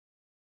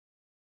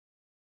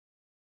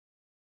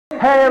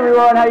Hey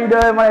everyone, how you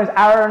doing? My name is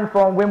Aaron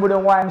from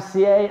Wimbledon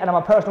YMCA and I'm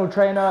a personal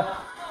trainer.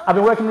 I've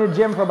been working in the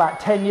gym for about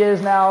 10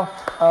 years now.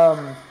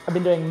 I've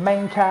been doing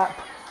main cap,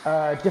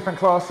 different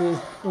classes,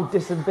 all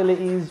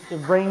disabilities,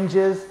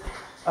 ranges,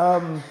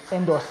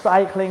 indoor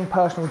cycling,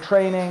 personal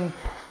training.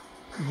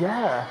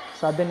 Yeah,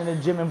 so I've been in the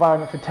gym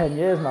environment for 10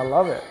 years and I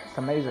love it. It's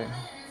amazing.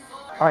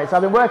 All right, so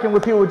I've been working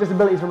with people with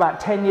disabilities for about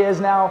 10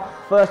 years now.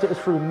 First it was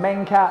through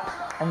main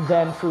cap and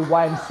then through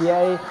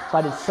YMCA. So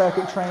I did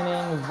circuit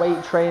training,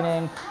 weight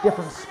training,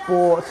 different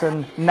sports,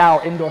 and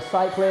now indoor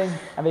cycling.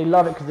 And they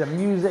love it because the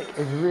music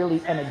is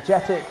really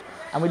energetic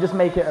and we just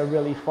make it a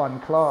really fun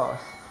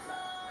class.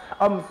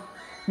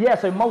 Yeah,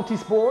 so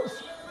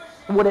multi-sports,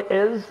 what it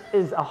is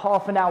a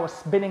half-an-hour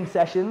spinning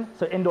session,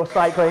 so indoor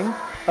cycling.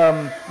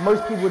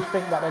 Most people would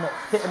think that they're not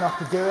fit enough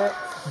to do it,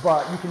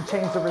 but you can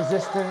change the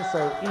resistance,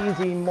 so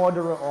easy,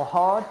 moderate, or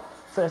hard.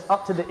 So it's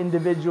up to the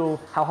individual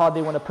how hard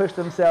they want to push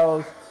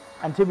themselves.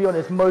 And to be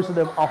honest, most of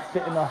them are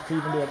fit enough to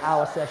even do an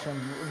hour session,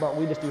 but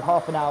we just do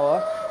half an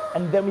hour.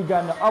 And then we go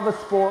in the other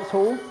sports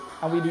hall,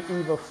 and we do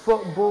either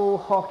football,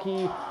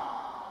 hockey,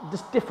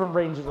 just different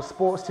ranges of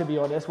sports, to be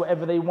honest.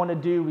 Whatever they want to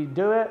do, we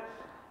do it.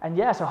 And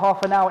yeah, so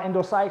half an hour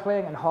indoor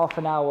cycling and half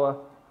an hour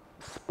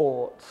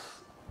sports.